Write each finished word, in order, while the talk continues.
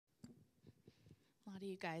lot of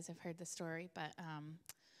you guys have heard the story, but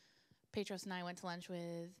Petros and I went to lunch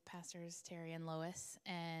with Pastors Terry and Lois,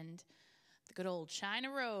 and the good old China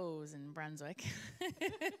Rose in Brunswick.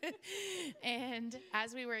 And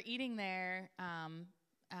as we were eating there,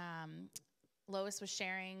 Lois was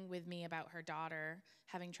sharing with me about her daughter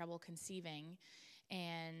having trouble conceiving,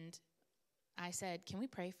 and I said, can we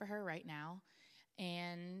pray for her right now?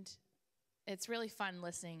 And it's really fun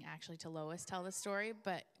listening actually to Lois tell the story,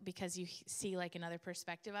 but because you see like another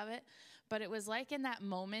perspective of it. But it was like in that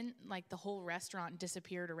moment, like the whole restaurant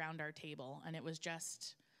disappeared around our table, and it was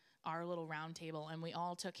just our little round table, and we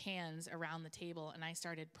all took hands around the table, and I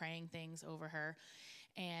started praying things over her,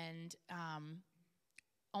 and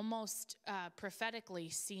almost prophetically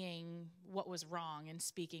seeing what was wrong and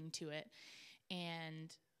speaking to it. And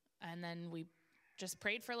then we just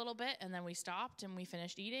prayed for a little bit, and then we stopped, and we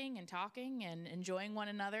finished eating and talking and enjoying one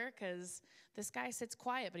another, because this guy sits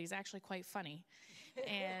quiet, but he's actually quite funny.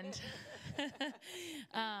 And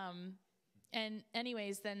and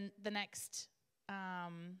anyways, then the next,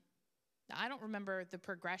 I don't remember the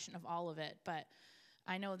progression of all of it, but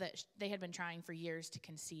I know that they had been trying for years to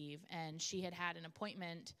conceive, and she had had an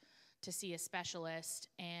appointment to see a specialist,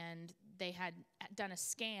 and they had done a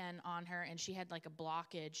scan on her, and she had like a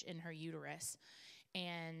blockage in her uterus.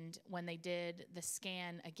 And when they did the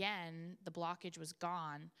scan again, the blockage was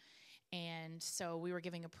gone. And so we were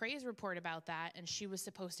giving a praise report about that, and she was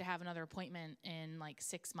supposed to have another appointment in like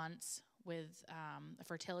 6 months with a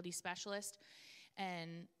fertility specialist.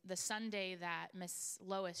 And the Sunday that Miss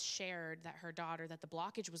Lois shared that her daughter, that the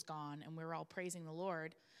blockage was gone, and we were all praising the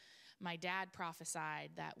Lord, my dad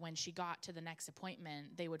prophesied that when she got to the next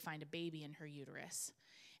appointment, they would find a baby in her uterus.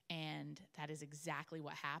 And that is exactly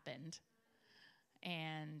what happened.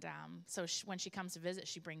 And so when she comes to visit,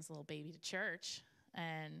 she brings a little baby to church,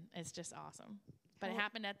 and it's just awesome. But it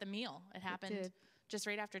happened at the meal. It happened just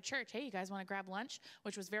right after church. Hey, you guys want to grab lunch?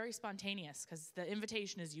 Which was very spontaneous, because the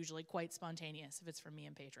invitation is usually quite spontaneous if it's for me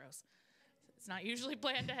and Petros. It's not usually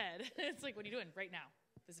planned ahead. It's like, what are you doing right now,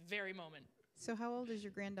 this very moment? So how old is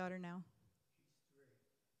your granddaughter now? She's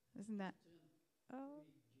 3. Isn't that? Oh.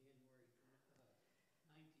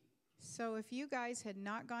 So if you guys had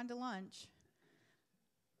not gone to lunch,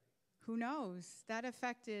 who knows? That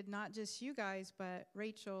affected not just you guys, but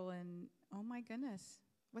Rachel and, oh my goodness,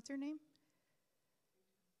 what's her name?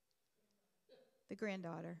 The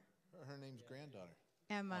granddaughter. Her name's granddaughter.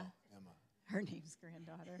 Emma. Oh, Emma. Her name's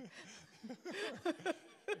granddaughter.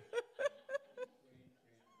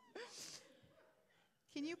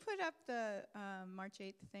 Can you put up the March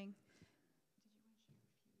 8th thing?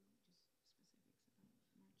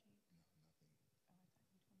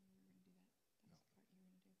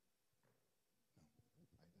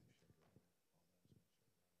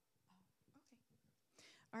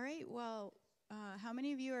 All right, well, how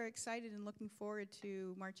many of you are excited and looking forward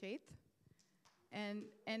to March 8th?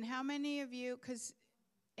 And how many of you, because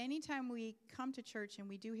anytime we come to church and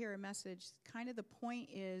we do hear a message, kind of the point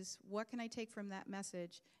is, what can I take from that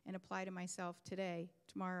message and apply to myself today,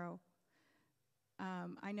 tomorrow?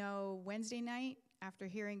 I know Wednesday night, after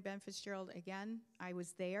hearing Ben Fitzgerald again, I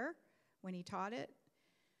was there when he taught it.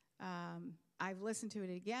 I've listened to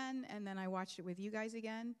it again, and then I watched it with you guys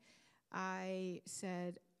again. I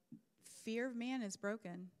said, fear of man is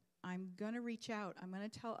broken. I'm going to reach out. I'm going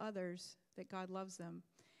to tell others that God loves them.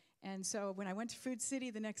 And so when I went to Food City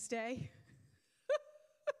the next day,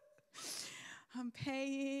 I'm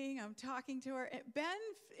paying, I'm talking to her. Ben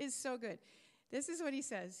is so good. This is what he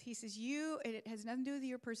says. He says, it has nothing to do with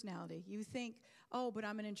your personality. You think, oh, but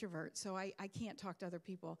I'm an introvert, so I can't talk to other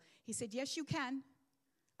people. He said, yes, you can.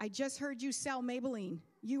 I just heard you sell Maybelline.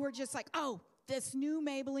 You were just like, oh, this new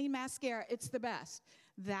Maybelline mascara, it's the best.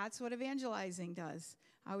 That's what evangelizing does.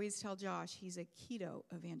 I always tell Josh, he's a keto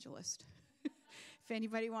evangelist. If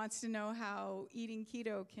anybody wants to know how eating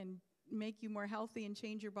keto can make you more healthy and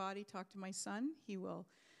change your body, talk to my son. He will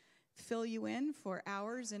fill you in for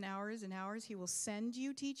hours and hours and hours. He will send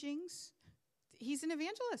you teachings. He's an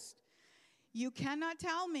evangelist. You cannot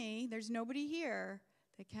tell me, there's nobody here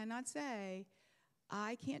that cannot say,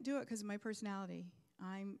 I can't do it because of my personality.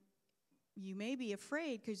 You may be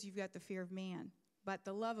afraid because you've got the fear of man, but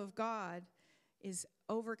the love of God is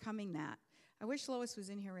overcoming that. I wish Lois was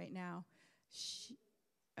in here right now.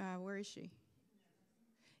 Where is she?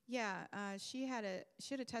 Yeah, she had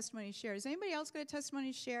a testimony to share. Does anybody else got a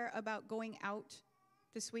testimony to share about going out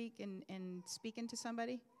this week and speaking to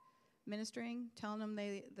somebody, ministering, telling them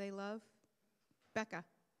they love? Becca.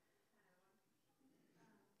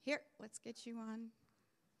 Here, let's get you on.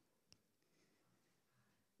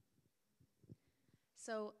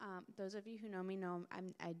 So those of you who know me know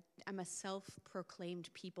I'm a self-proclaimed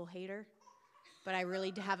people hater, but I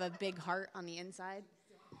really have a big heart on the inside.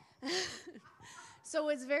 So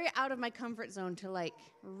it's very out of my comfort zone to like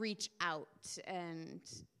reach out and,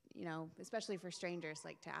 you know, especially for strangers,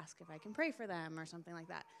 like to ask if I can pray for them or something like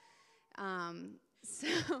that.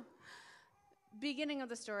 So beginning of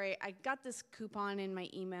the story, I got this coupon in my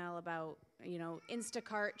email about, you know,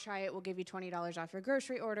 Instacart, try it, we'll give you $20 off your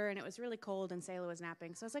grocery order, and it was really cold and Sayla was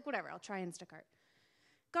napping, so I was like, whatever, I'll try Instacart.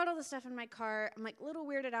 Got all the stuff in my cart. I'm like a little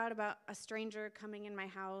weirded out about a stranger coming in my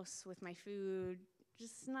house with my food,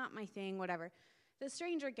 just not my thing, whatever. The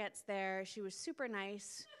stranger gets there. She was super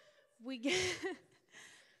nice.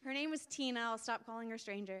 Her name was Tina. I'll stop calling her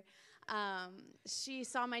stranger. She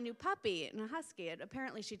saw my new puppy, and a husky. And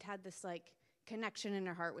apparently she'd had this like connection in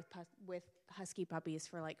her heart with husky puppies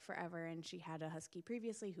for like forever, and she had a husky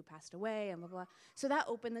previously who passed away, and blah, blah, blah. So that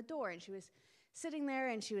opened the door, and she was sitting there,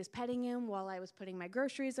 and she was petting him while I was putting my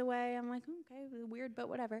groceries away. I'm like, okay, weird, but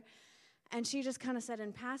whatever. And she just kind of said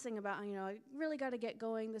in passing about, you know, I really got to get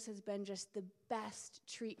going. This has been just the best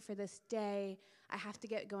treat for this day. I have to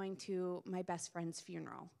get going to my best friend's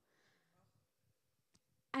funeral.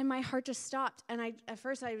 And my heart just stopped. And at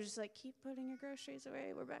first I was just like, keep putting your groceries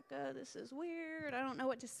away, Rebecca. This is weird. I don't know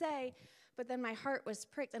what to say. But then my heart was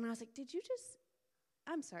pricked. And I was like, did you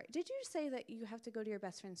say that you have to go to your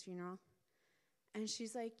best friend's funeral? And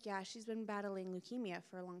she's like, yeah, she's been battling leukemia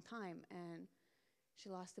for a long time. And she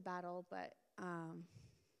lost the battle, but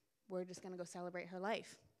we're just going to go celebrate her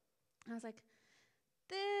life. And I was like,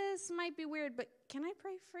 this might be weird, but can I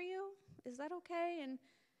pray for you? Is that okay? And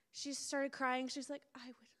she started crying. She's like, I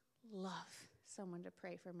would love someone to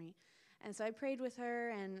pray for me. And so I prayed with her,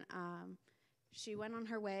 and she went on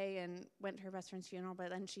her way and went to her best friend's funeral, but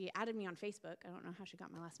then she added me on Facebook. I don't know how she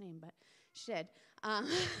got my last name, but she did.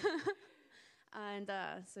 And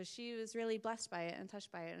so she was really blessed by it and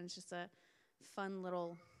touched by it, and it's just a fun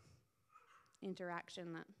little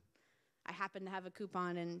interaction that I happened to have a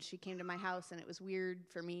coupon, and she came to my house, and it was weird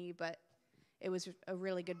for me, but it was a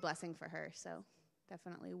really good blessing for her, so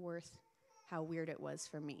definitely worth how weird it was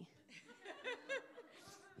for me.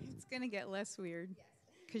 It's going to get less weird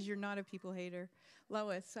because you're not a people hater.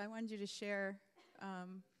 Lois, I wanted you to share.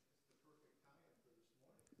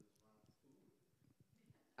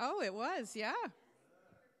 Oh, it was, yeah.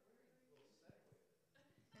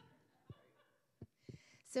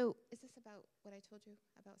 So is this about what I told you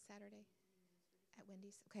about Saturday at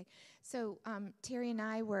Wendy's? Okay. So Terry and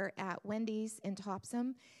I were at Wendy's in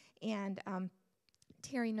Topsom, and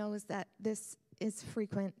Terry knows that this is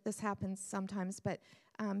frequent. This happens sometimes, but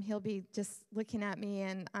he'll be just looking at me,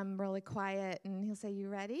 and I'm really quiet, and he'll say, you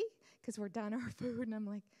ready? Because we're done our food, and I'm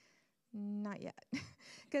like, not yet,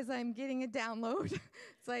 because I'm getting a download.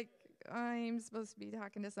 It's like I'm supposed to be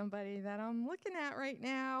talking to somebody that I'm looking at right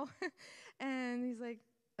now. And he's like,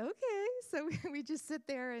 okay. So we just sit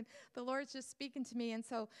there, and the Lord's just speaking to me. And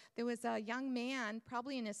so there was a young man,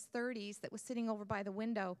 probably in his 30s, that was sitting over by the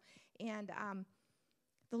window. And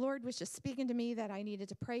the Lord was just speaking to me that I needed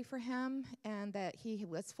to pray for him and that he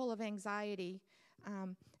was full of anxiety.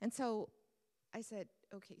 And so I said,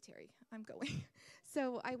 okay, Terry, I'm going.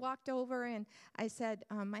 So I walked over, and I said,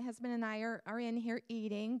 my husband and I are in here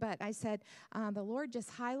eating, but I said, the Lord just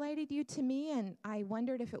highlighted you to me, and I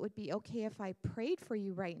wondered if it would be okay if I prayed for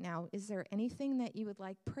you right now. Is there anything that you would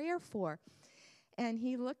like prayer for? And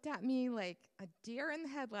he looked at me like a deer in the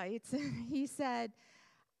headlights, and he said,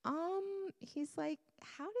 he's like,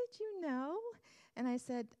 how did you know? And I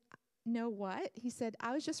said, know what? He said,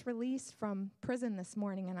 I was just released from prison this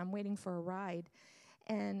morning, and I'm waiting for a ride.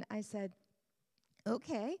 And I said,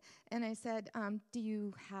 okay. And I said, do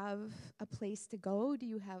you have a place to go? Do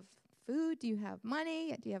you have food? Do you have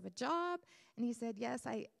money? Do you have a job? And he said, yes,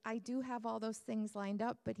 I do have all those things lined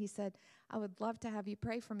up. But he said, I would love to have you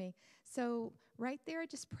pray for me. So right there, I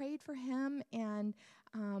just prayed for him. And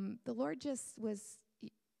the Lord just was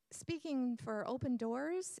speaking for open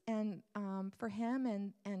doors and for him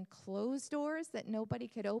and closed doors that nobody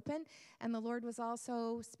could open. And the Lord was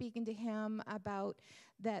also speaking to him about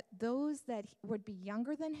that those that would be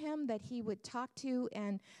younger than him, that he would talk to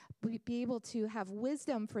and be able to have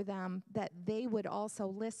wisdom for them, that they would also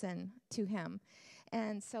listen to him.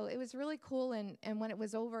 And so it was really cool. And when it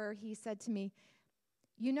was over, he said to me,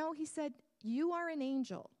 he said, you are an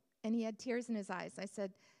angel. And he had tears in his eyes. I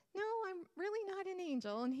said, no, I'm really not an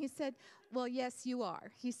angel. And he said, well, yes, you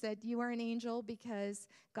are. He said, you are an angel because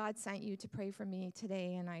God sent you to pray for me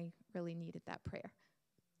today, and I really needed that prayer.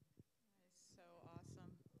 That is so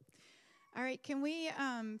awesome. All right, can we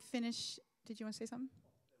finish? Did you want to say something?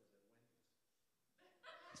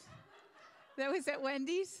 That was at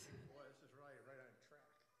Wendy's? Boy, this is right on track.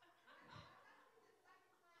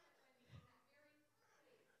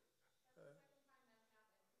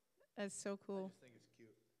 That's so I cool. just think it's cute.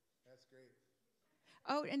 That's great.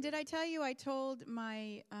 Oh, and did I tell you I told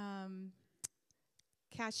my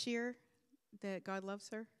cashier that God loves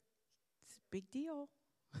her? It's a big deal.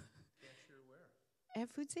 Cashier where?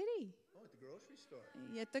 At Food City. Oh, at the grocery store.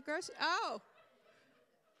 At the grocery. Oh,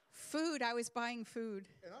 food. I was buying food.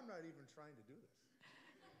 And I'm not even trying to do this.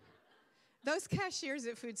 Those cashiers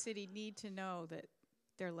at Food City need to know that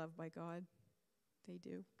they're loved by God. They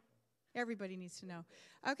do. Everybody needs to know.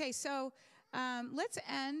 Okay, so let's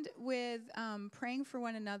end with praying for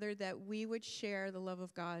one another that we would share the love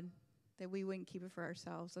of God, that we wouldn't keep it for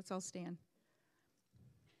ourselves. Let's all stand.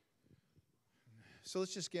 So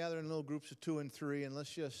let's just gather in little groups of 2 and 3, and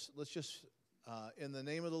let's just in the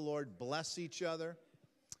name of the Lord bless each other.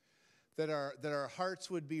 That our hearts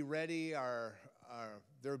would be ready.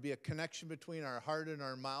 There would be a connection between our heart and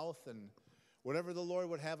our mouth, and whatever the Lord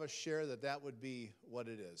would have us share, that would be what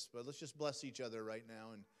it is. But let's just bless each other right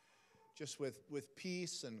now, and just with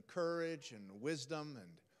peace and courage and wisdom and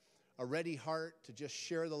a ready heart to just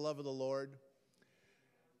share the love of the Lord.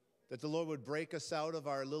 That the Lord would break us out of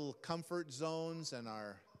our little comfort zones and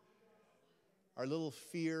our little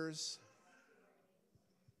fears,